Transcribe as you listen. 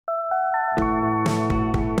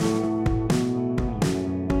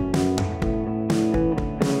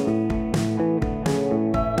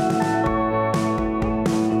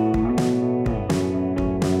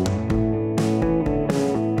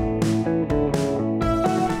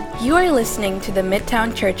You are listening to the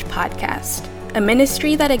Midtown Church Podcast, a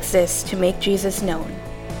ministry that exists to make Jesus known.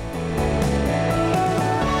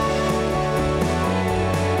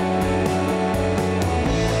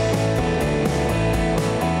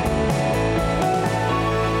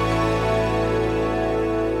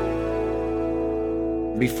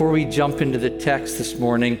 Before we jump into the text this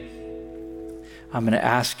morning, I'm going to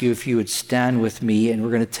ask you if you would stand with me, and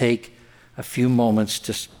we're going to take a few moments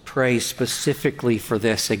to pray specifically for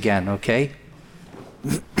this again, okay?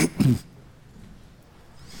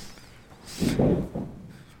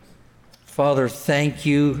 Father, thank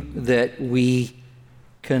you that we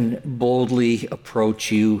can boldly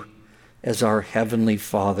approach you as our Heavenly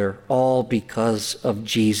Father, all because of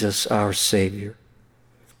Jesus, our Savior.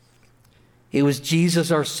 It was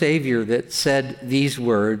Jesus, our Savior, that said these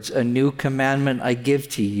words, "A new commandment I give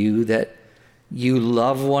to you, that you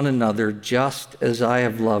love one another just as I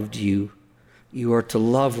have loved you. You are to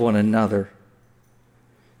love one another.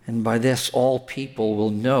 And by this all people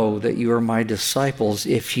will know that you are my disciples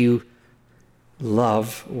if you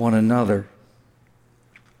love one another."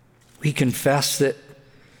 We confess that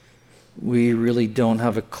we really don't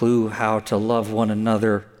have a clue how to love one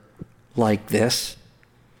another like this.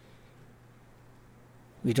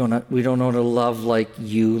 We don't know how to love like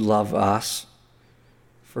you love us.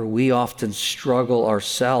 For we often struggle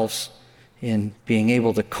ourselves in being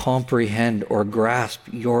able to comprehend or grasp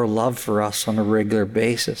your love for us on a regular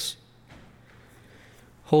basis.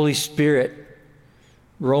 Holy Spirit,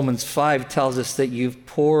 Romans 5 tells us that you've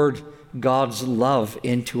poured God's love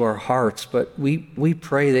into our hearts, but we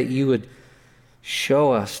pray that you would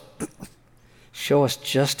show us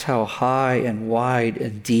just how high and wide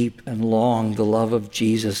and deep and long the love of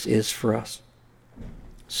Jesus is for us,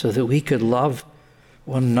 so that we could love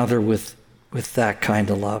one another with that kind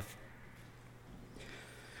of love.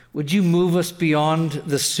 Would you move us beyond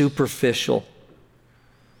the superficial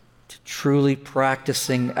to truly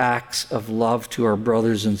practicing acts of love to our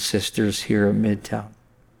brothers and sisters here at Midtown?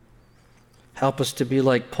 Help us to be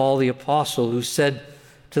like Paul the Apostle, who said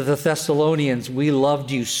to the Thessalonians, "We loved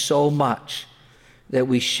you so much that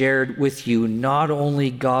we shared with you not only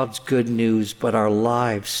God's good news, but our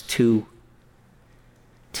lives too."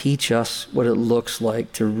 Teach us what it looks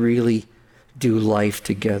like to really do life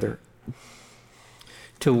together,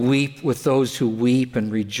 to weep with those who weep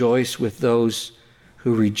and rejoice with those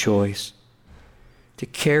who rejoice, to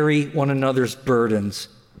carry one another's burdens.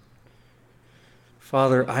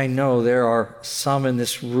 Father, I know there are some in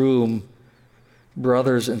this room,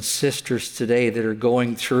 brothers and sisters today, that are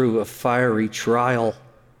going through a fiery trial.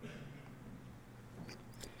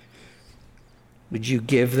 Would you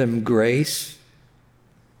give them grace?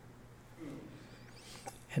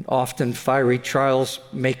 And often fiery trials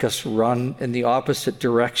make us run in the opposite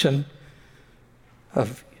direction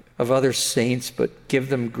of other saints, but give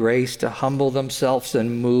them grace to humble themselves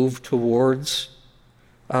and move towards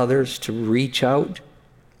others, to reach out.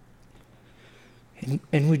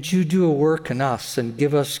 And would you do a work in us and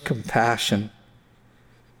give us compassion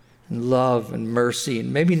and love and mercy,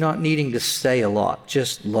 and maybe not needing to say a lot,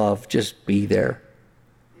 just love, just be there.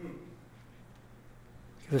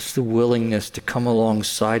 Give us the willingness to come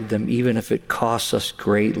alongside them, even if it costs us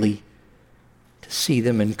greatly, to see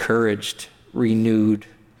them encouraged, renewed,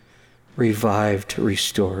 revived,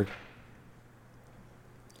 restored.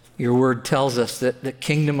 Your word tells us that the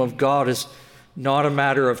kingdom of God is not a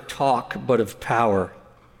matter of talk, but of power.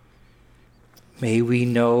 May we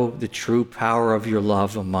know the true power of your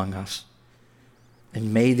love among us.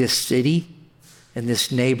 And may this city and this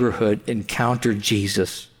neighborhood encounter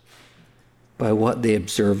Jesus by what they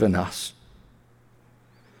observe in us.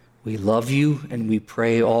 We love you, and we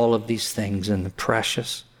pray all of these things in the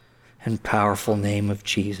precious and powerful name of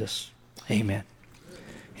Jesus. Amen.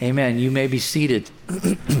 Amen. You may be seated.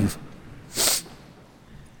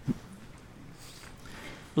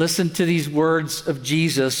 Listen to these words of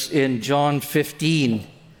Jesus in John 15.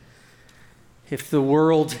 "If the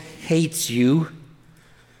world hates you,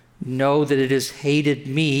 know that it has hated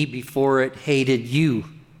me before it hated you.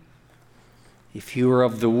 If you were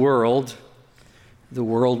of the world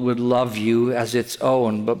would love you as its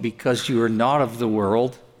own, but because you are not of the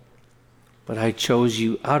world, but I chose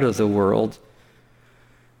you out of the world,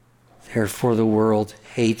 therefore the world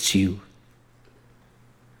hates you."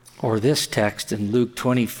 Or this text in Luke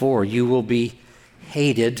 24, "You will be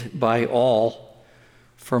hated by all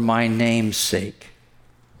for my name's sake."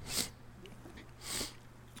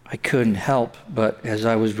 I couldn't help but, as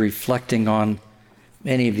I was reflecting on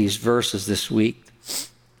many of these verses this week,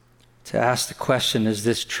 to ask the question, is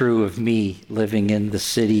this true of me living in the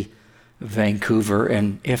city of Vancouver?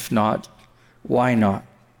 And if not, why not?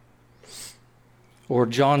 Or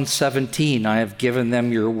John 17, I have given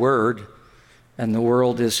them your word, and the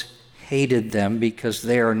world has hated them because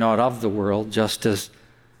they are not of the world, just as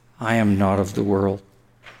I am not of the world.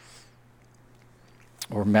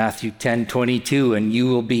 Or Matthew 10:22, and you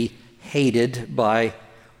will be hated by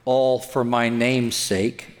all for my name's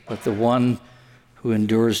sake, but the one who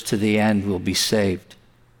endures to the end will be saved.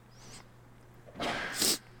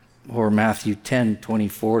 Or Matthew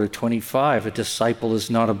 10:24-25, a disciple is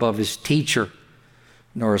not above his teacher,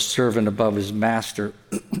 nor a servant above his master.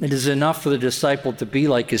 It is enough for the disciple to be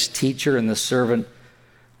like his teacher and the servant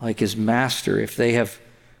like his master. If they have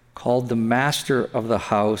called the master of the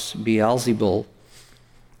house Beelzebul,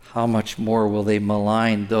 how much more will they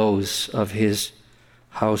malign those of his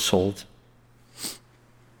household?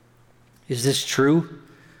 Is this true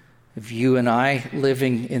of you and I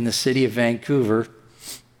living in the city of Vancouver?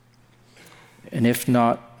 And if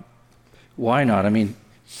not, why not? I mean,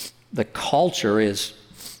 the culture is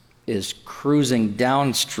cruising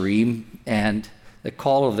downstream, and the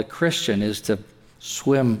call of the Christian is to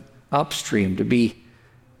swim upstream, to be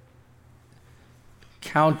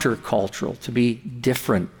countercultural, to be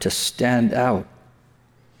different, to stand out.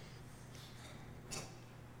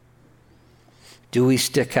 Do we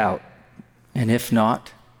stick out? And if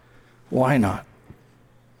not, why not?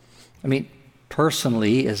 I mean,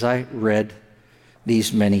 personally, as I read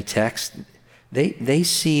these many texts, they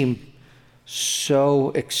seem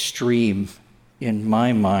so extreme in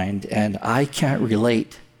my mind, and I can't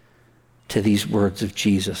relate to these words of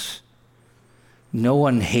Jesus. No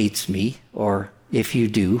one hates me, or if you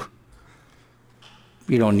do,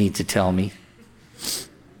 you don't need to tell me,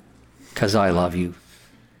 because I love you.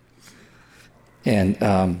 And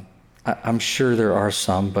I'm sure there are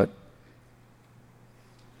some, but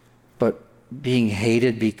being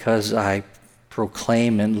hated because I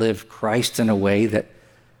proclaim and live Christ in a way that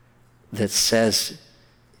says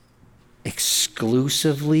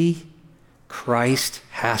exclusively Christ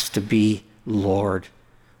has to be Lord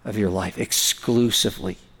of your life,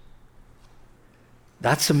 exclusively.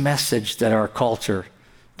 That's a message that our culture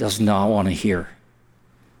does not want to hear.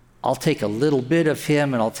 I'll take a little bit of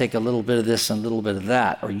him, and I'll take a little bit of this and a little bit of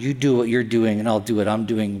that, or you do what you're doing and I'll do what I'm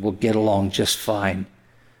doing, we'll get along just fine.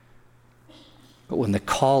 But when the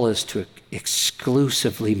call is to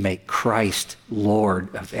exclusively make Christ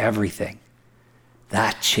Lord of everything,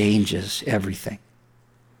 that changes everything.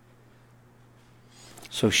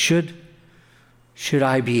 So should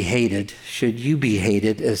I be hated? Should you be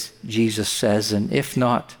hated, as Jesus says? And if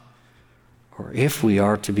not, or if we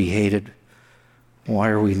are to be hated, why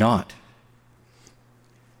are we not?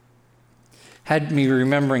 Had me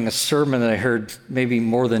remembering a sermon that I heard maybe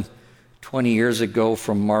more than 20 years ago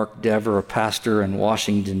from Mark Dever, a pastor in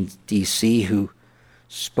Washington, D.C., who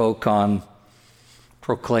spoke on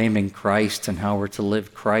proclaiming Christ and how we're to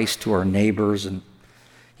live Christ to our neighbors. And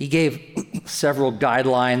he gave several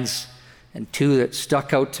guidelines, and two that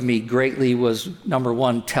stuck out to me greatly was, number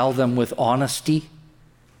one, tell them with honesty.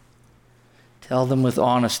 Tell them with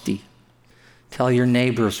honesty. Tell your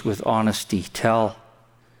neighbors with honesty. Tell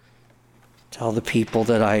the people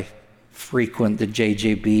that I frequent the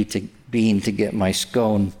JJB Bean to get my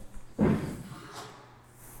scone.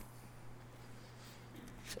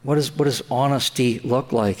 What does honesty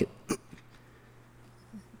look like?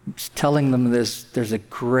 It's telling them there's a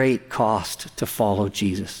great cost to follow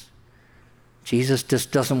Jesus. Jesus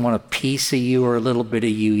just doesn't want a piece of you or a little bit of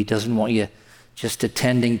you. He doesn't want you just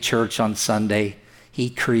attending church on Sunday. He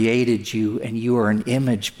created you, and you are an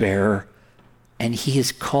image bearer, and he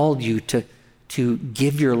has called you to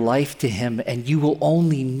give your life to him, and you will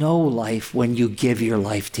only know life when you give your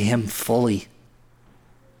life to him fully.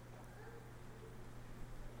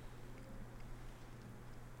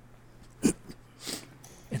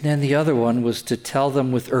 And then the other one was to tell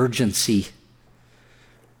them with urgency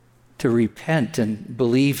to repent and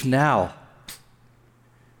believe now.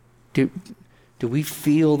 Do we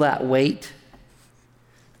feel that weight?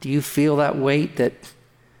 Do you feel that weight that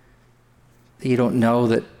you don't know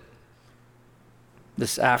that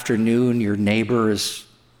this afternoon your neighbor is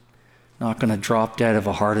not going to drop dead of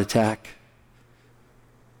a heart attack?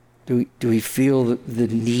 Do we feel the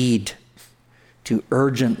need to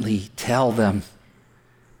urgently tell them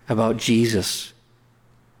about Jesus?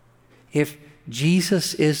 If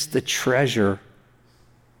Jesus is the treasure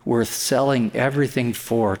worth selling everything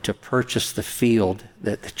for to purchase the field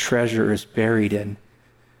that the treasure is buried in,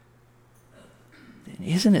 then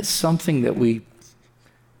isn't it something that we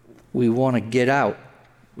want to get out?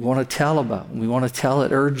 We want to tell about. We want to tell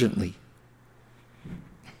it urgently.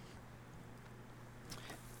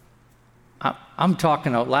 I'm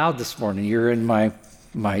talking out loud this morning. You're in my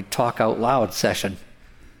my talk out loud session.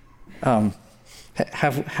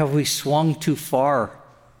 Have we swung too far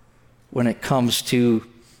when it comes to,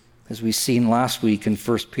 as we've seen last week in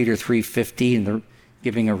 1 Peter 3:15, they're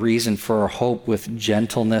giving a reason for our hope with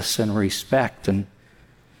gentleness and respect? And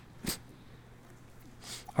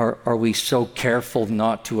are we so careful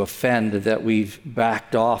not to offend that we've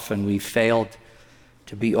backed off and we've failed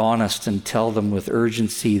to be honest and tell them with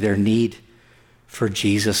urgency their need for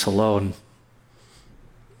Jesus alone?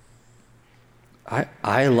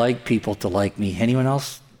 I like people to like me. Anyone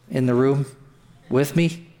else in the room with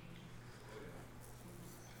me?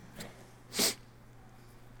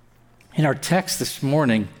 In our text this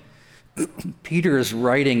morning, Peter is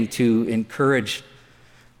writing to encourage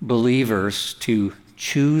believers to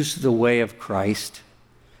choose the way of Christ,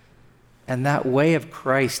 and that way of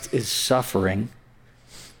Christ is suffering.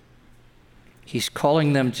 He's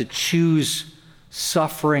calling them to choose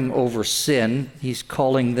suffering over sin. He's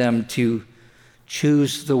calling them to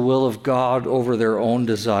choose the will of God over their own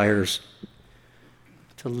desires,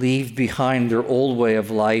 to leave behind their old way of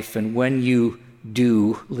life. And when you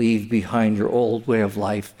do leave behind your old way of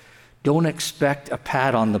life, don't expect a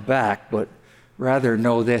pat on the back, but rather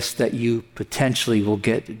know this, that you potentially will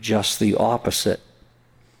get just the opposite.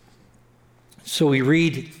 So we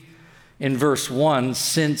read in verse 1,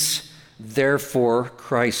 "Since therefore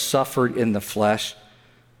Christ suffered in the flesh,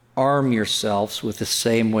 arm yourselves with the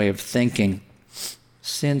same way of thinking."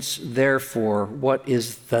 Since therefore, what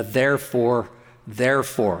is the therefore?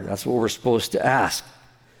 That's what we're supposed to ask.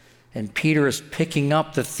 And Peter is picking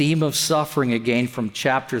up the theme of suffering again from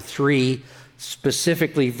chapter 3,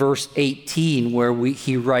 specifically verse 18, where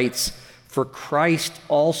he writes, "For Christ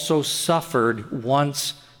also suffered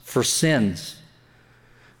once for sins."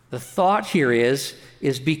 The thought here is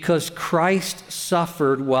because Christ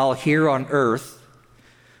suffered while here on earth,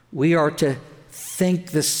 we are to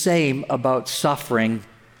think the same about suffering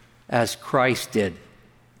as Christ did.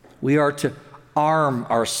 We are to arm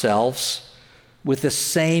ourselves with the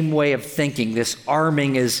same way of thinking. This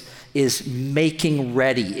arming is making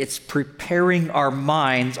ready. It's preparing our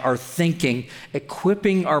minds, our thinking,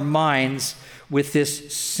 equipping our minds with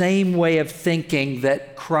this same way of thinking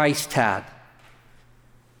that Christ had.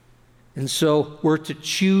 And so we're to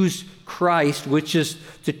choose Christ, which is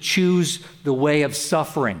to choose the way of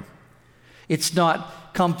suffering. It's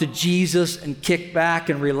not come to Jesus and kick back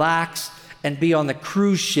and relax and be on the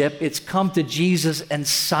cruise ship. It's come to Jesus and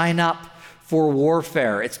sign up for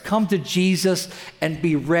warfare. It's come to Jesus and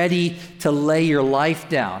be ready to lay your life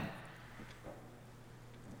down.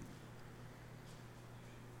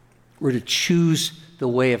 We're to choose the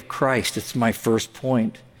way of Christ. It's my first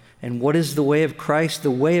point. And what is the way of Christ?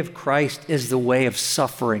 The way of Christ is the way of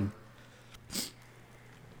suffering.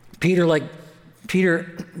 Peter,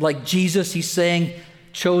 like Jesus, he's saying,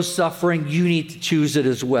 chose suffering. You need to choose it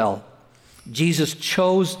as well. Jesus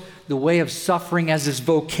chose the way of suffering as his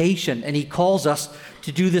vocation, and he calls us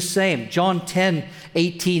to do the same. John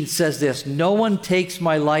 10:18 says this, "No one takes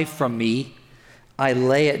my life from me. I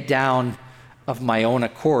lay it down of my own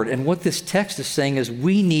accord." And what this text is saying is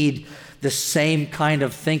we need the same kind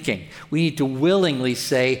of thinking. We need to willingly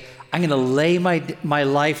say, I'm going to lay my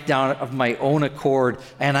life down of my own accord,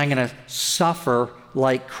 and I'm going to suffer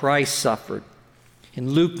like Christ suffered.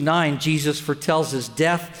 In Luke 9, Jesus foretells his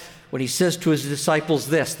death when he says to his disciples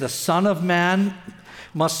this, "The Son of Man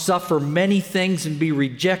must suffer many things and be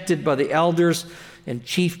rejected by the elders and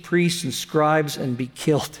chief priests and scribes and be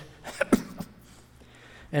killed,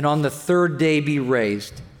 and on the third day be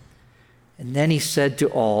raised." And then he said to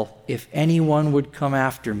all, "If anyone would come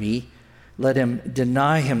after me, let him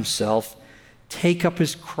deny himself, take up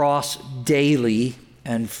his cross daily,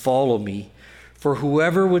 and follow me. For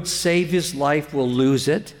whoever would save his life will lose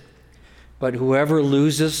it, but whoever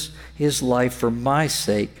loses his life for my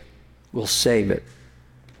sake will save it.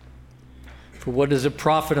 For what does it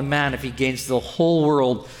profit a man if he gains the whole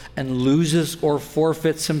world and loses or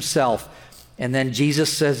forfeits himself?" And then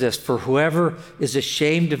Jesus says this, "For whoever is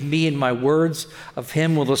ashamed of me and my words, of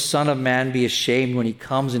him will the Son of Man be ashamed when he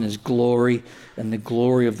comes in his glory and the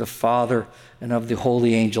glory of the Father and of the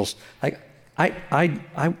holy angels."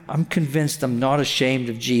 I'm convinced I'm not ashamed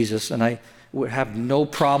of Jesus, and I would have no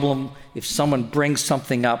problem if someone brings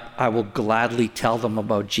something up, I will gladly tell them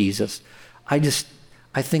about Jesus. I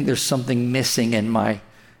think there's something missing in my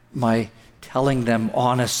telling them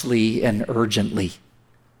honestly and urgently.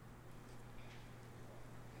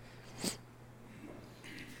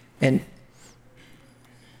 And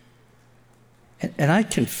I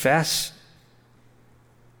confess,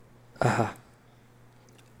 I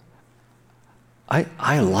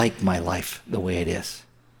like my life the way it is.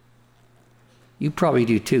 You probably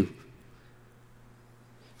do too.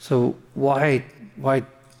 So why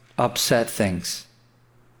upset things?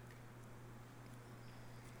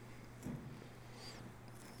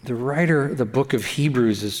 The writer of the book of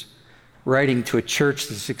Hebrews is writing to a church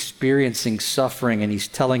that's experiencing suffering, and he's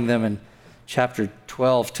telling them in chapter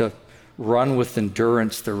 12 to run with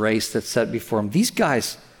endurance the race that's set before them. These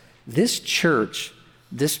guys, this church,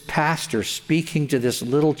 this pastor speaking to this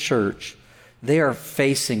little church, they are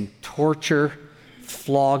facing torture,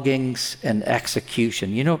 floggings, and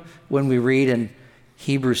execution. You know, when we read in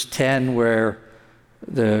Hebrews 10 where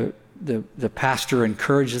the pastor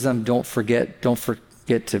encourages them, don't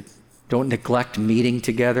neglect meeting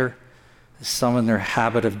together, as some in their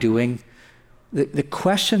habit of doing. The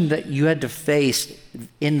question that you had to face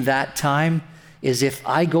in that time is, if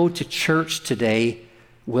I go to church today,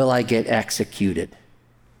 will I get executed?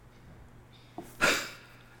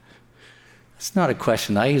 It's not a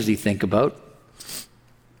question I usually think about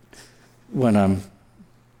when I'm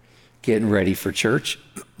getting ready for church.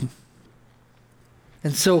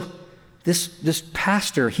 And so this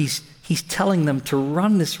pastor, he's telling them to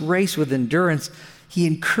run this race with endurance. He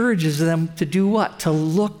encourages them to do what? To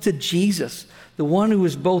look to Jesus, the one who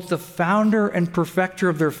is both the founder and perfecter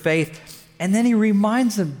of their faith. And then he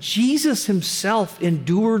reminds them, Jesus himself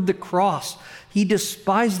endured the cross. He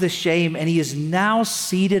despised the shame, and he is now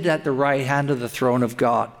seated at the right hand of the throne of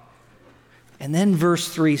God. And then verse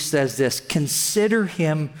 3 says this, consider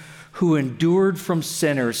him who endured from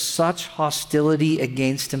sinners such hostility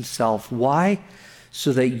against himself. Why?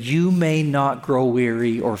 So that you may not grow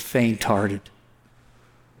weary or faint-hearted.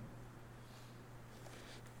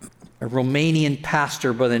 A Romanian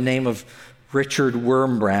pastor by the name of Richard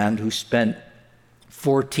Wurmbrand, who spent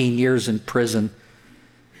 14 years in prison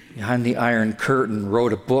behind the Iron Curtain,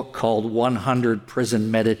 wrote a book called 100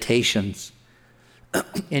 Prison Meditations.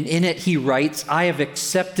 And in it he writes, I have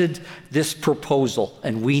accepted this proposal,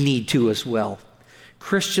 and we need to as well.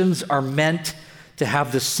 Christians are meant to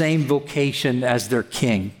have the same vocation as their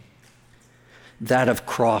king, that of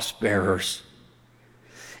cross bearers.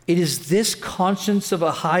 It is this conscience of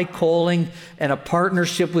a high calling and a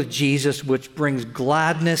partnership with Jesus which brings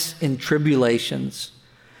gladness in tribulations,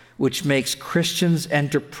 which makes Christians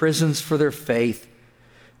enter prisons for their faith,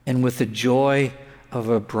 and with the joy of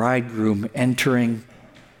a bridegroom entering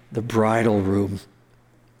the bridal room.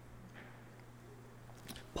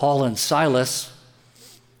 Paul and Silas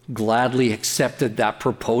gladly accepted that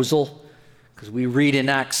proposal, because we read in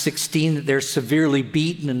Acts 16 that they're severely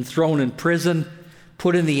beaten and thrown in prison,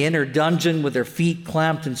 put in the inner dungeon with their feet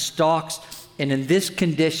clamped in stocks. And in this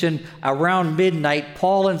condition, around midnight,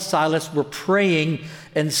 Paul and Silas were praying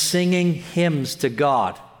and singing hymns to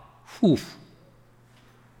God. Whew.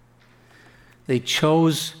 They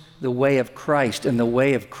chose the way of Christ, and the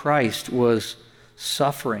way of Christ was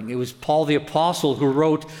suffering. It was Paul the Apostle who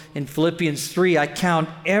wrote in Philippians 3, I count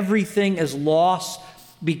everything as loss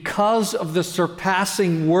because of the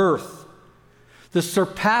surpassing worth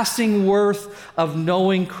of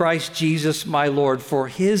knowing Christ Jesus my Lord. For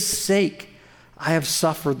his sake I have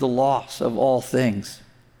suffered the loss of all things.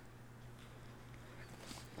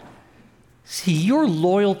 See, your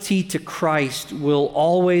loyalty to Christ will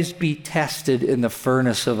always be tested in the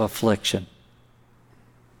furnace of affliction.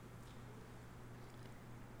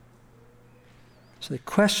 So the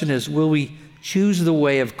question is, will we choose the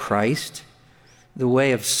way of Christ, the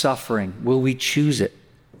way of suffering? Will we choose it?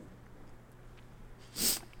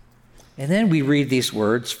 And then we read these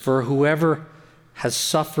words, for whoever has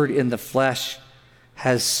suffered in the flesh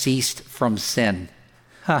has ceased from sin.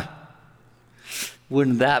 Huh.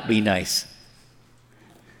 Wouldn't that be nice?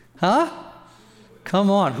 Huh?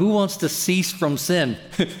 Come on, who wants to cease from sin?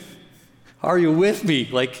 Are you with me?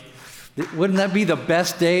 Like, wouldn't that be the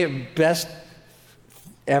best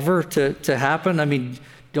ever to happen? I mean,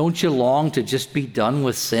 don't you long to just be done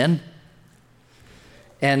with sin?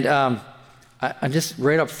 And I just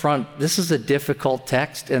right up front, this is a difficult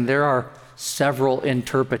text, and there are several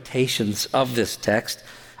interpretations of this text.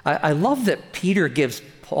 I love that Peter gives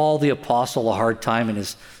Paul the Apostle a hard time in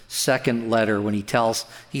his second letter when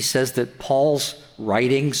he says that Paul's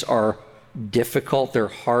writings are difficult, they're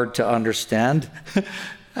hard to understand.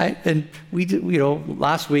 And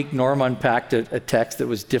last week Norm unpacked a text that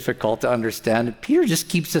was difficult to understand. And Peter just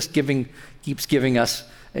keeps giving us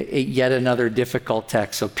yet another difficult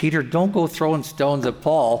text. So Peter, don't go throwing stones at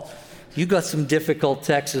Paul. You got some difficult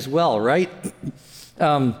texts as well, right?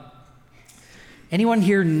 Anyone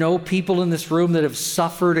here know people in this room that have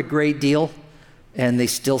suffered a great deal and they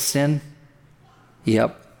still sin?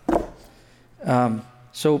 Yep.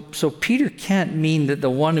 So Peter can't mean that the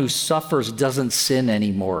one who suffers doesn't sin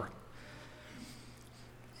anymore.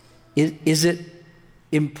 Is it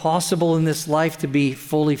impossible in this life to be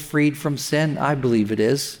fully freed from sin? I believe it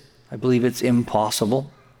is. I believe it's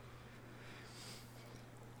impossible.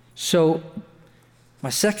 So, my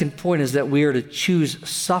second point is that we are to choose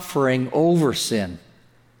suffering over sin.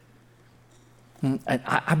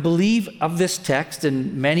 I believe of this text,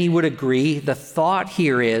 and many would agree, the thought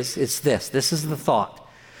here is this is the thought.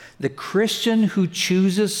 The Christian who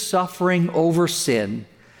chooses suffering over sin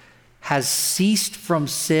has ceased from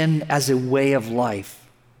sin as a way of life.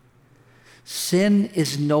 Sin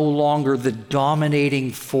is no longer the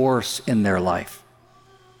dominating force in their life.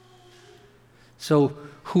 So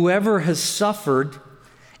whoever has suffered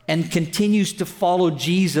and continues to follow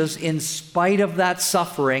Jesus in spite of that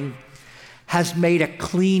suffering has made a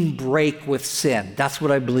clean break with sin. That's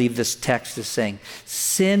what I believe this text is saying.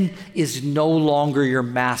 Sin is no longer your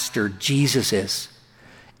master. Jesus is.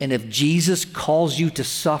 And if Jesus calls you to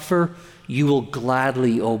suffer, you will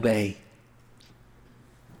gladly obey.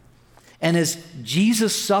 And as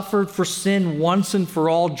Jesus suffered for sin once and for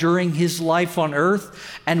all during his life on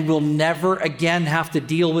earth and will never again have to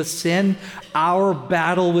deal with sin, our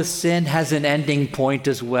battle with sin has an ending point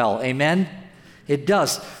as well. Amen? It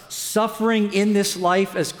does. Suffering in this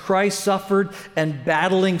life as Christ suffered and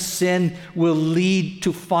battling sin will lead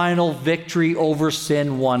to final victory over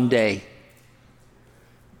sin one day.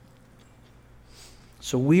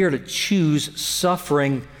 So we are to choose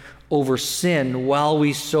suffering over sin while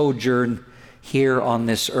we sojourn here on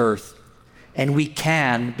this earth. And we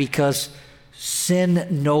can, because sin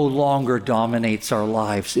no longer dominates our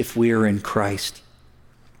lives if we are in Christ.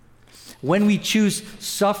 When we choose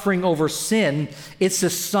suffering over sin, it's a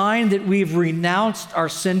sign that we've renounced our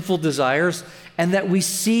sinful desires and that we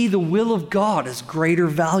see the will of God as greater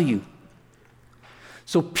value.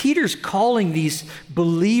 So Peter's calling these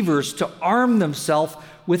believers to arm themselves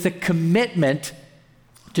with a commitment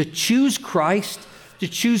to choose Christ, to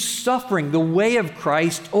choose suffering, the way of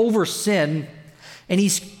Christ over sin. And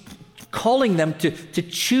he's calling them to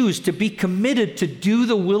choose, to be committed to do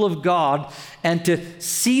the will of God and to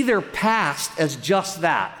see their past as just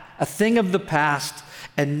that, a thing of the past,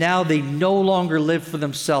 and now they no longer live for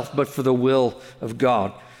themselves but for the will of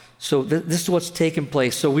God. So this is what's taken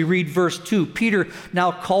place. So we read verse 2. Peter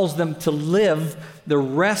now calls them to live the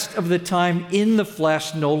rest of the time in the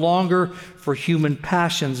flesh, no longer for human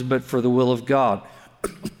passions but for the will of God.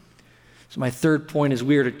 So my third point is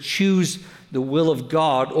we are to choose the will of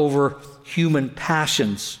God over human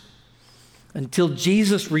passions. Until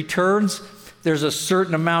Jesus returns, there's a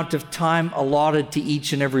certain amount of time allotted to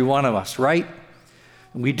each and every one of us, right?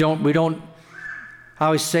 We don't, I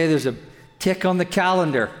always say there's a tick on the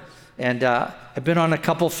calendar. And I've been on a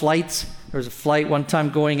couple flights. There was a flight one time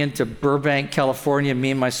going into Burbank, California.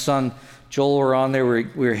 Me and my son, Joel, were on there. We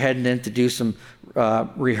were heading in to do some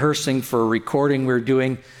rehearsing for a recording we were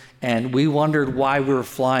doing. And we wondered why we were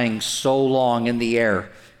flying so long in the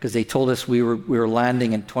air, because they told us we were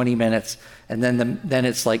landing in 20 minutes, and then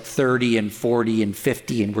it's like 30 and 40 and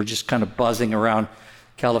 50, and we're just kind of buzzing around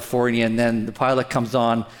California. And then the pilot comes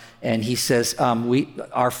on, and he says,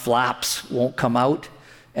 our flaps won't come out,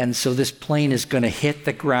 and so this plane is going to hit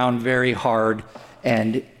the ground very hard.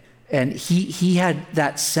 And he had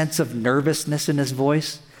that sense of nervousness in his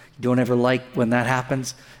voice. You don't ever like when that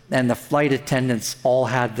happens. And the flight attendants all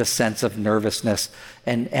had the sense of nervousness,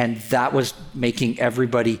 and that was making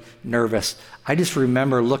everybody nervous. I just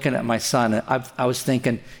remember looking at my son. I was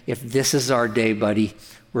thinking, if this is our day, buddy,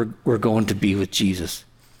 we're going to be with Jesus.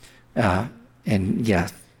 And yeah.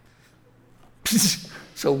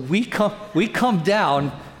 So we come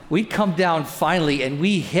down finally, and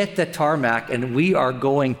we hit the tarmac, and we are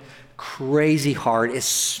going crazy hard. It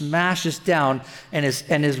smashes down, and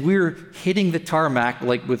as we were hitting the tarmac,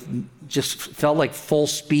 like with just felt like full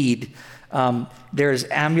speed, there's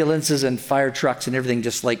ambulances and fire trucks and everything,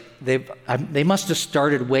 just like they must have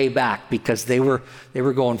started way back, because they were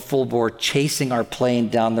going full bore chasing our plane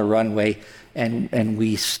down the runway, and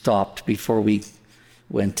we stopped before we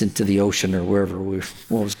went into the ocean or wherever what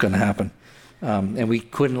was going to happen. And we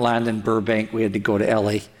couldn't land in Burbank. We had to go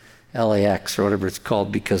to LAX or whatever it's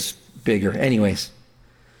called, because bigger. Anyways,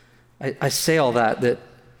 I say all that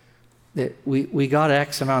we got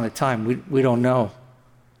X amount of time. We don't know.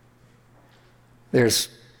 There's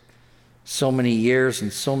so many years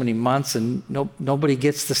and so many months, and nobody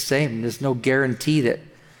gets the same. There's no guarantee that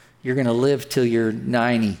you're going to live till you're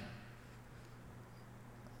 90.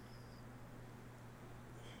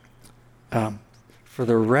 For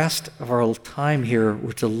the rest of our time here,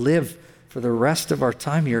 we're to live for the rest of our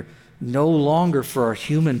time here, no longer for our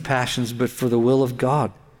human passions, but for the will of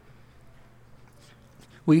God.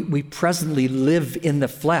 We presently live in the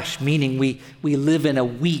flesh, meaning we live in a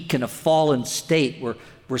weak and a fallen state.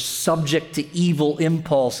 We're subject to evil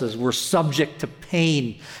impulses. We're subject to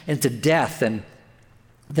pain and to death. And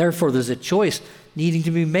therefore, there's a choice needing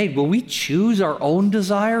to be made. Will we choose our own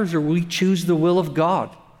desires, or will we choose the will of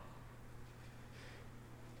God?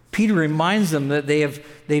 Peter reminds them that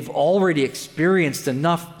they've already experienced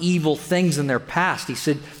enough evil things in their past. He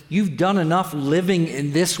said, you've done enough living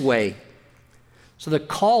in this way. So the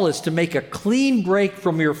call is to make a clean break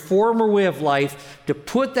from your former way of life, to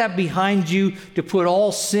put that behind you, to put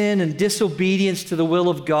all sin and disobedience to the will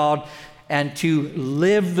of God, and to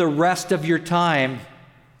live the rest of your time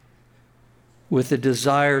with a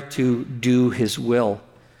desire to do His will.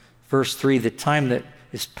 Verse 3, the time that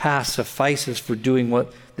is past suffices for doing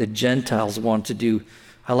what the Gentiles want to do.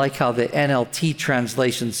 I like how the NLT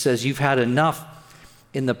translation says, you've had enough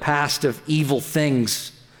in the past of evil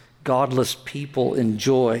things godless people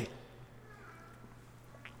enjoy.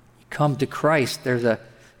 You come to Christ, there's a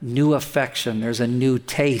new affection, there's a new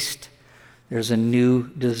taste, there's a new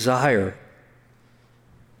desire.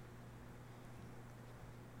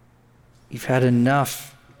 You've had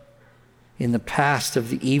enough in the past of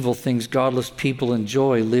the evil things godless people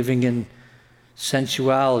enjoy, living in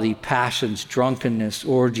sensuality, passions, drunkenness,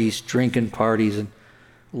 orgies, drinking parties, and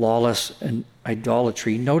lawless and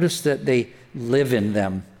idolatry. Notice that they live in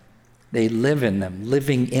them. They live in them.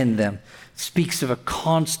 Living in them speaks of a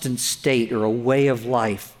constant state or a way of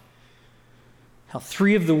life. Now,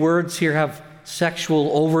 3 of the words here have sexual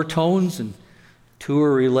overtones, and 2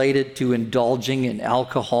 are related to indulging in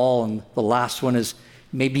alcohol, and the last one is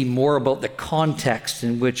maybe more about the context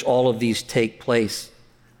in which all of these take place.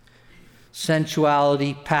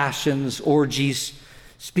 Sensuality, passions, orgies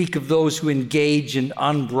speak of those who engage in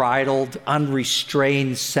unbridled,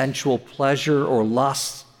 unrestrained sensual pleasure or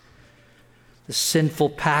lust. The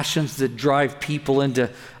sinful passions that drive people into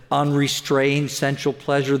unrestrained sensual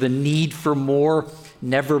pleasure, the need for more,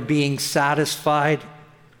 never being satisfied.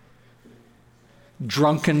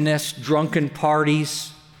 Drunkenness, drunken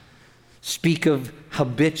parties speak of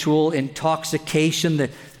habitual intoxication,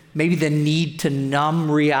 maybe the need to numb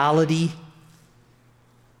reality.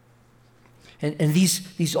 And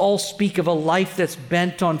these all speak of a life that's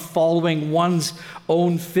bent on following one's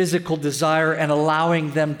own physical desire and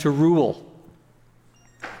allowing them to rule.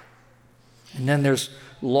 And then there's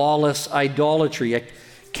lawless idolatry. I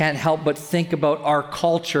can't help but think about our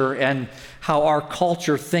culture and how our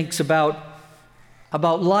culture thinks about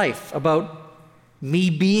life, about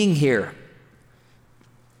me being here.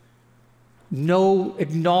 No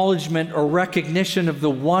acknowledgement or recognition of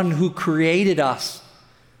the one who created us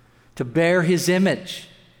to bear His image.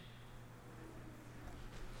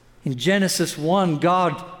 In Genesis 1,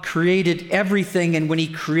 God created everything, and when He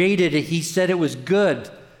created it, He said it was good.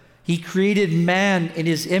 He created man in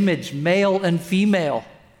His image, male and female.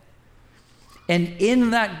 And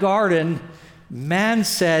in that garden, man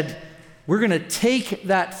said, we're going to take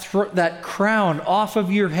that crown off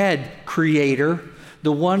of your head, Creator,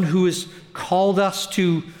 the one who has called us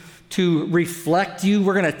to reflect you.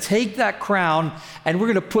 We're going to take that crown and we're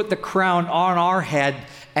going to put the crown on our head,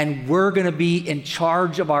 and we're going to be in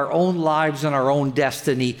charge of our own lives and our own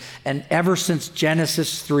destiny. And ever since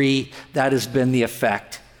Genesis 3, that has been the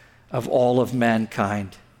effect of all of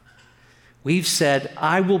mankind. We've said,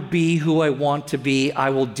 I will be who I want to be.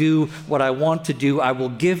 I will do what I want to do. I will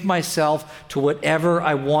give myself to whatever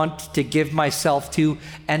I want to give myself to,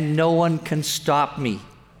 and no one can stop me.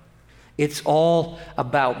 It's all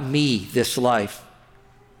about me, this life.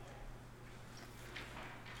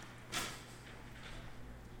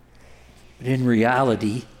 But in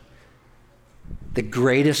reality, the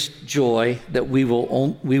greatest joy that we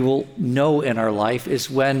will know in our life is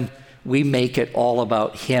when we make it all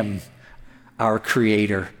about Him, our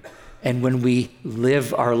Creator, and when we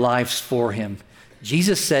live our lives for Him.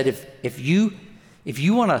 Jesus said, if you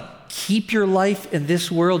want to keep your life in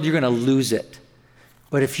this world, you're going to lose it.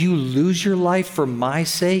 But if you lose your life for my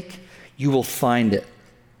sake, you will find it.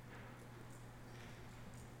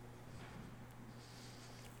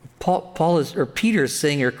 Peter is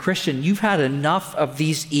saying here, Christian, you've had enough of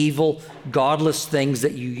these evil, godless things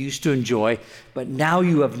that you used to enjoy, but now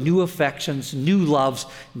you have new affections, new loves,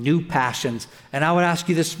 new passions. And I would ask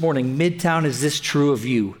you this morning, Midtown, is this true of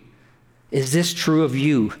you? Is this true of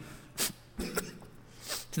you?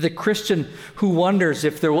 To the Christian who wonders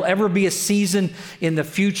if there will ever be a season in the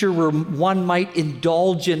future where one might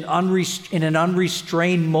indulge in an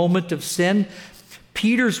unrestrained moment of sin,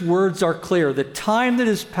 Peter's words are clear. The time that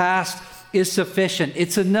has passed is sufficient.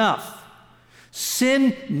 It's enough.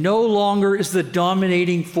 Sin no longer is the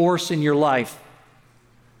dominating force in your life.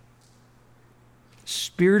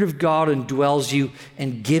 Spirit of God indwells you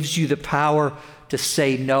and gives you the power to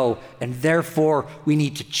say no. And therefore, we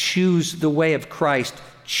need to choose the way of Christ,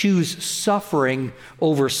 choose suffering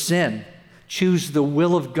over sin, choose the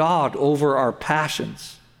will of God over our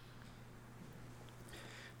passions.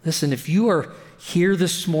 Listen, if you are here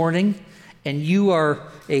this morning and you are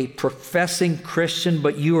a professing Christian,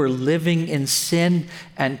 but you are living in sin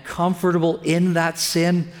and comfortable in that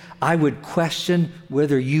sin, I would question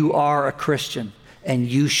whether you are a Christian, and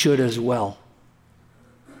you should as well.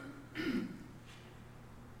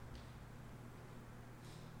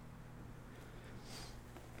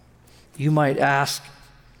 You might ask,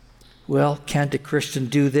 well, can't a Christian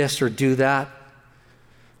do this or do that?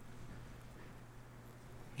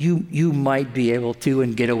 You might be able to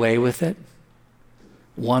and get away with it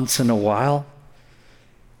once in a while.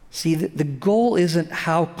 See, the goal isn't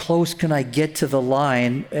how close can I get to the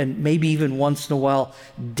line and maybe even once in a while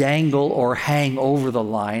dangle or hang over the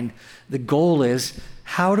line. The goal is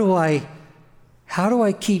how do I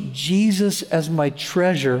keep Jesus as my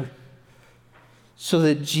treasure so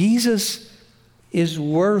that Jesus is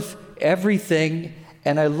worth everything,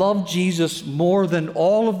 and I love Jesus more than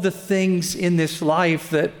all of the things in this life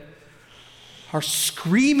that are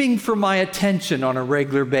screaming for my attention on a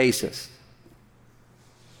regular basis.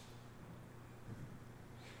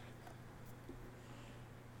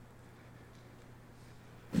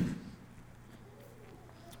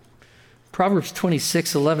 Proverbs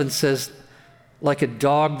 26:11 says, like a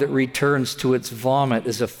dog that returns to its vomit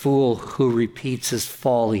is a fool who repeats his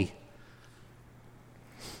folly.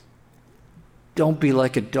 Don't be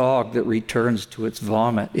like a dog that returns to its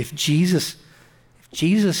vomit. If Jesus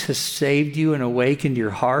has saved you and awakened your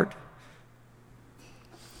heart,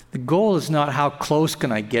 the goal is not how close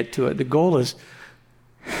can I get to it. The goal is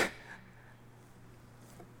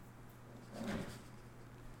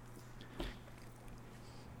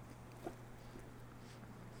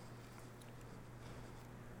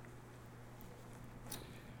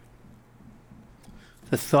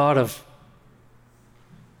the thought of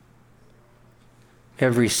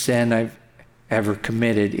every sin I've ever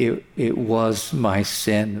committed, it was my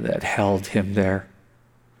sin that held him there.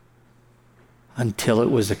 Until it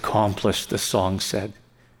was accomplished, the song said.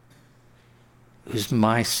 It was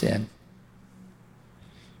my sin.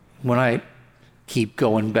 When I keep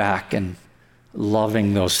going back and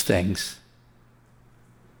loving those things,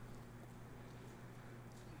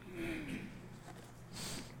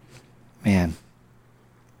 man.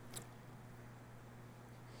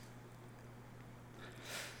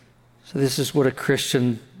 So this is what a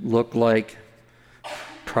Christian looked like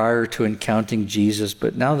prior to encountering Jesus.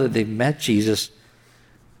 But now that they've met Jesus,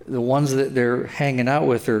 the ones that they're hanging out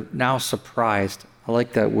with are now surprised. I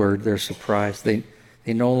like that word, they're surprised. They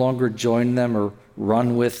no longer join them or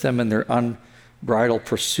run with them in their unbridled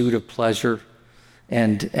pursuit of pleasure,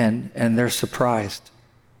 and they're surprised.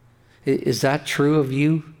 Is that true of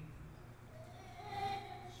you?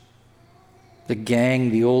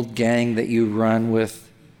 The old gang that you run with,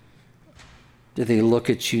 do they look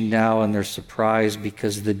at you now and they're surprised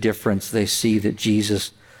because of the difference they see that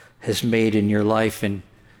Jesus has made in your life, and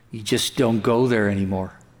you just don't go there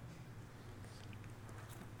anymore?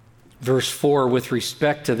 Verse 4, with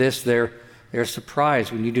respect to this, they're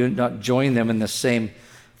surprised when you do not join them in the same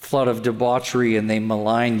flood of debauchery and they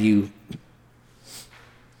malign you.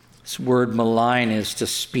 This word malign is to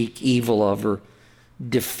speak evil of or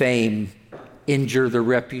defame, injure the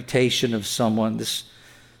reputation of someone. This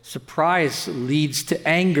surprise leads to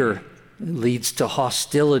anger, it leads to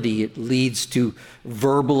hostility, it leads to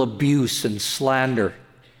verbal abuse and slander.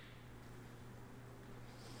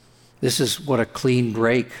 This is what a clean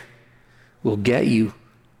break will get you.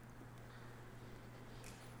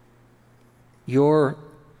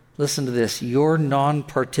 Listen to this, your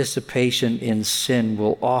non-participation in sin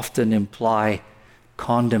will often imply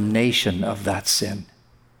condemnation of that sin.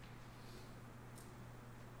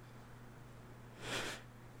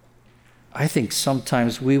 I think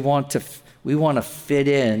sometimes we want to fit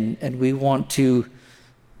in, and we want to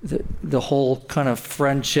the whole kind of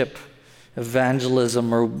friendship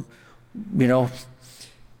evangelism, or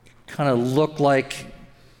kind of look like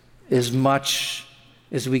as much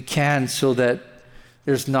as we can so that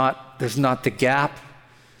there's not the gap.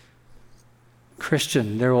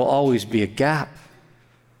 Christian, there will always be a gap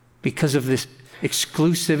because of this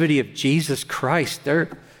exclusivity of Jesus Christ.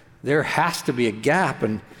 There has to be a gap,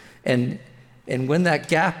 and when that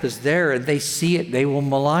gap is there and they see it, they will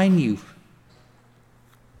malign you.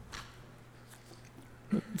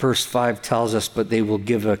 Verse 5 tells us, but they will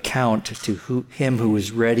give account to him who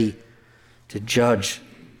is ready to judge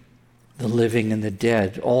the living and the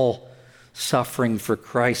dead. All suffering for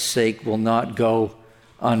Christ's sake will not go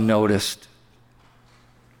unnoticed.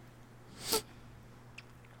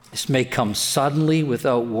 This may come suddenly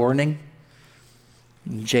without warning.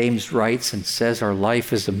 James writes and says our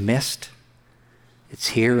life is a mist. It's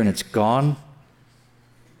here and it's gone.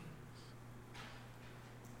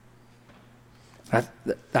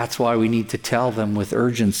 That's why we need to tell them with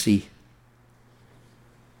urgency.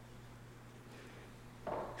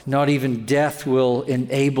 Not even death will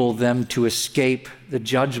enable them to escape the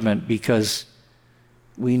judgment, because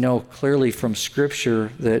we know clearly from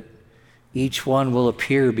Scripture that each one will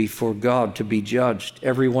appear before God to be judged.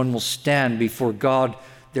 Everyone will stand before God,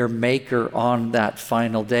 their Maker, on that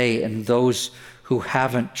final day. And those who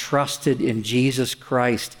haven't trusted in Jesus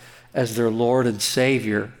Christ as their Lord and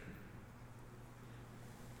Savior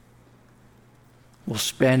will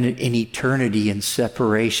spend an eternity in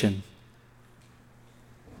separation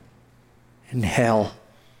in hell.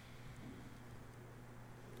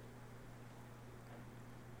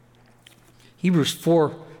 Hebrews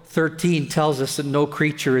 4:13 tells us that no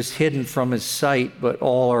creature is hidden from his sight, but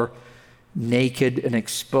all are naked and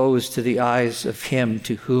exposed to the eyes of him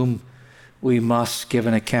to whom we must give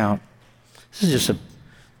an account. This is just a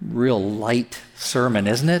real light sermon,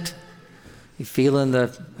 isn't it? You feeling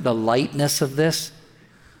the lightness of this?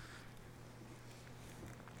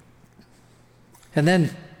 And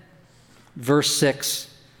then verse 6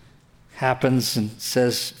 happens and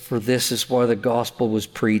says, "For this is why the gospel was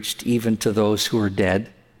preached even to those who are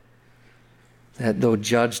dead, that though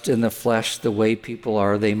judged in the flesh the way people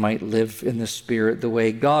are, they might live in the spirit the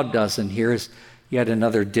way God does." And here's yet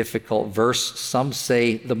another difficult verse. Some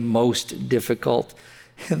say the most difficult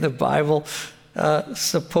in the Bible.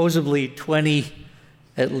 Supposedly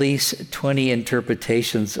at least 20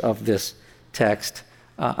 interpretations of this text.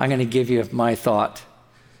 I'm going to give you my thought,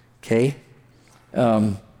 okay?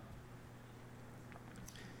 From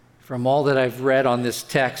all that I've read on this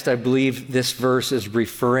text, I believe this verse is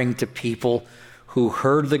referring to people who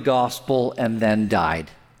heard the gospel and then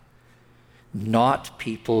died, not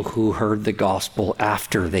people who heard the gospel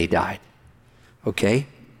after they died, okay?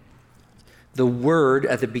 The word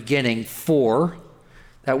at the beginning, "for,"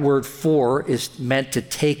 that word "for" is meant to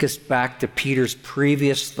take us back to Peter's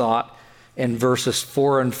previous thought in verses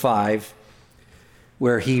 4 and 5,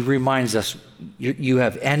 where he reminds us, you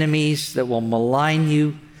have enemies that will malign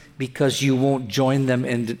you because you won't join them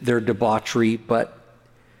in their debauchery, but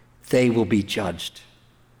they will be judged.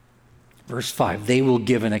 Verse 5, they will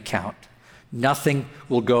give an account. Nothing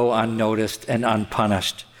will go unnoticed and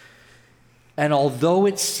unpunished. And although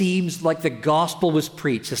it seems like the gospel was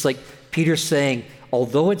preached, it's like Peter saying,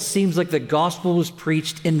 although it seems like the gospel was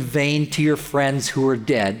preached in vain to your friends who are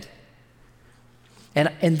dead,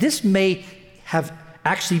 and this may have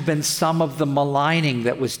actually been some of the maligning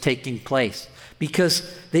that was taking place, because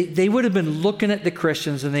they would have been looking at the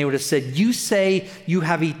Christians and they would have said, you say you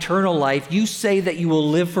have eternal life, you say that you will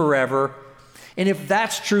live forever, and if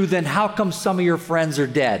that's true, then how come some of your friends are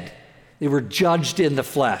dead? They were judged in the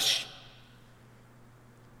flesh.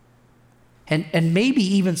 And maybe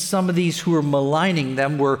even some of these who were maligning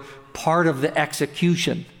them were part of the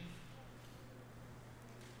execution.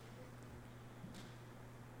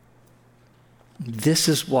 This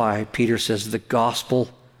is why Peter says the gospel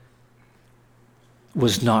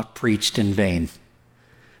was not preached in vain.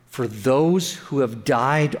 For those who have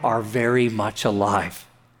died are very much alive.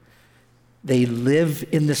 They live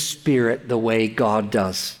in the Spirit the way God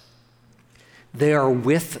does. They are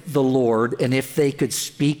with the Lord, and if they could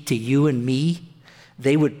speak to you and me,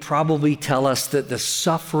 they would probably tell us that the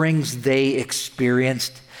sufferings they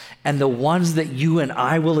experienced and the ones that you and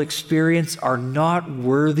I will experience are not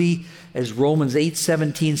worthy, as Romans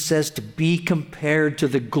 8:17 says, to be compared to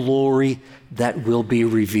the glory that will be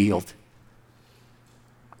revealed.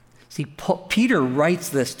 See, Peter writes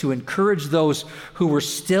this to encourage those who were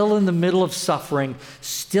still in the middle of suffering,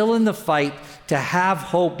 still in the fight, to have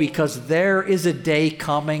hope, because there is a day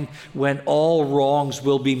coming when all wrongs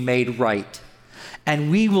will be made right.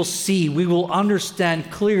 And we will see, we will understand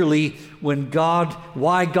clearly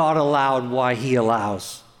why God allowed, why he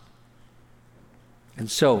allows. And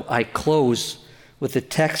so I close with a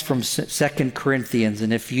text from 2 Corinthians.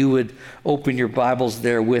 And if you would open your Bibles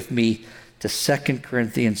there with me to 2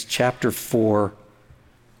 Corinthians chapter 4.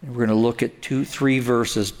 And we're going to look at 3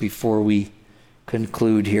 verses before we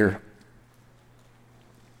conclude here.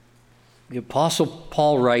 The Apostle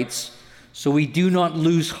Paul writes, "So we do not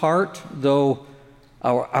lose heart, though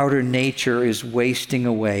our outer nature is wasting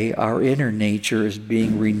away. Our inner nature is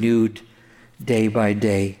being renewed day by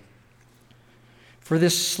day. For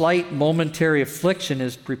this slight momentary affliction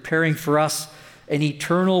is preparing for us an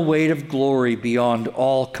eternal weight of glory beyond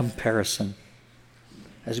all comparison.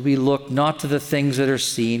 As we look not to the things that are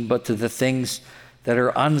seen, but to the things that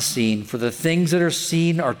are unseen. For the things that are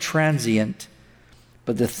seen are transient,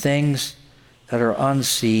 but the things that are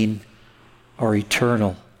unseen are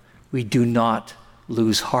eternal. We do not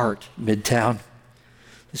lose heart, Midtown.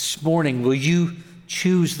 This morning, will you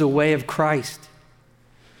choose the way of Christ?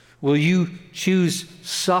 Will you choose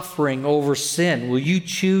suffering over sin? Will you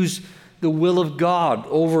choose the will of God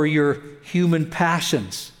over your human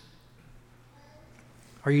passions?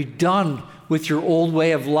 Are you done with your old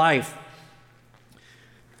way of life?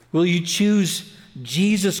 Will you choose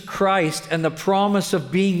Jesus Christ and the promise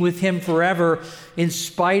of being with Him forever in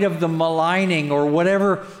spite of the maligning or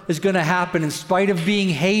whatever is going to happen, in spite of being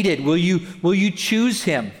hated? Will you choose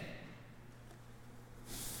Him?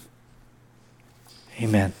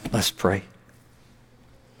 Amen. Let's pray.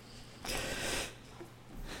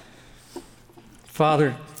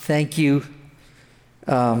 Father, thank you.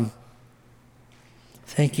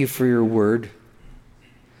 Thank you for your word.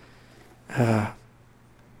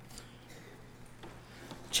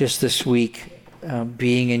 Just this week,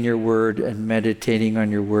 being in your word and meditating on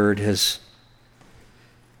your word has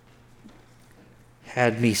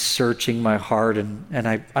had me searching my heart, and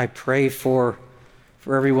I pray for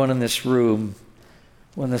everyone in this room.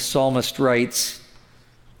 When the psalmist writes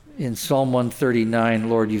in Psalm 139,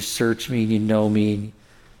 Lord, you search me and you know me. And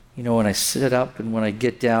you know when I sit up and when I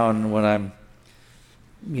get down and when I'm,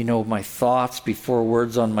 my thoughts before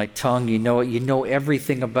words on my tongue, you know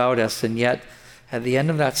everything about us. And yet at the end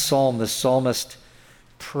of that psalm, the psalmist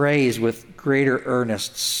prays with greater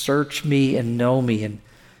earnest, search me and know me. And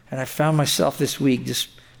I found myself this week just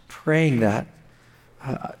praying that.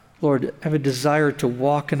 Lord, I have a desire to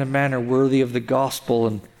walk in a manner worthy of the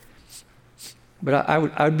gospel, but I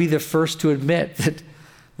would be the first to admit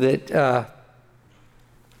that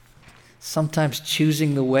sometimes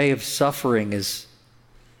choosing the way of suffering is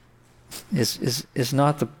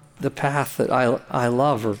not the path that I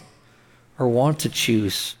love or want to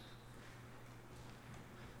choose.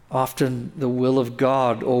 Often the will of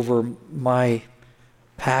God over my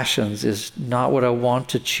passions is not what I want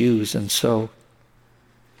to choose, and so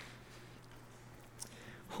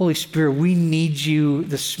Holy Spirit, we need you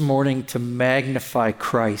this morning to magnify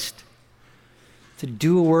Christ, to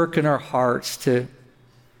do a work in our hearts, to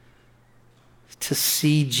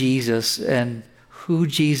see Jesus and who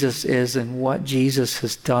Jesus is and what Jesus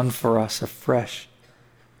has done for us afresh,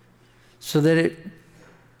 so that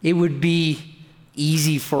it would be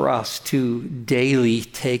easy for us to daily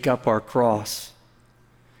take up our cross.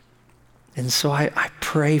 And so I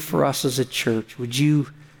pray for us as a church. Would you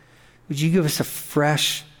give us a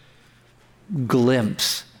fresh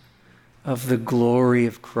glimpse of the glory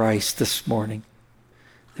of Christ this morning?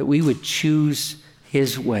 That we would choose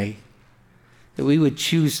His way. That we would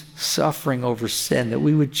choose suffering over sin. That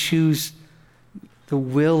we would choose the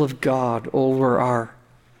will of God over our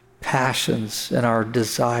passions and our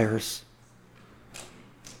desires.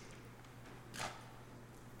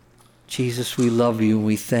 Jesus, we love you and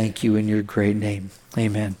we thank you in your great name.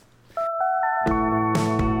 Amen.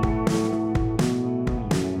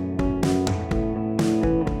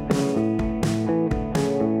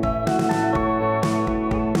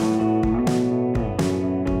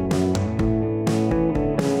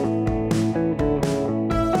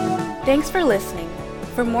 Thanks for listening.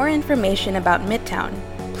 For more information about Midtown,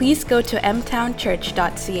 please go to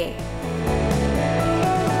mtownchurch.ca.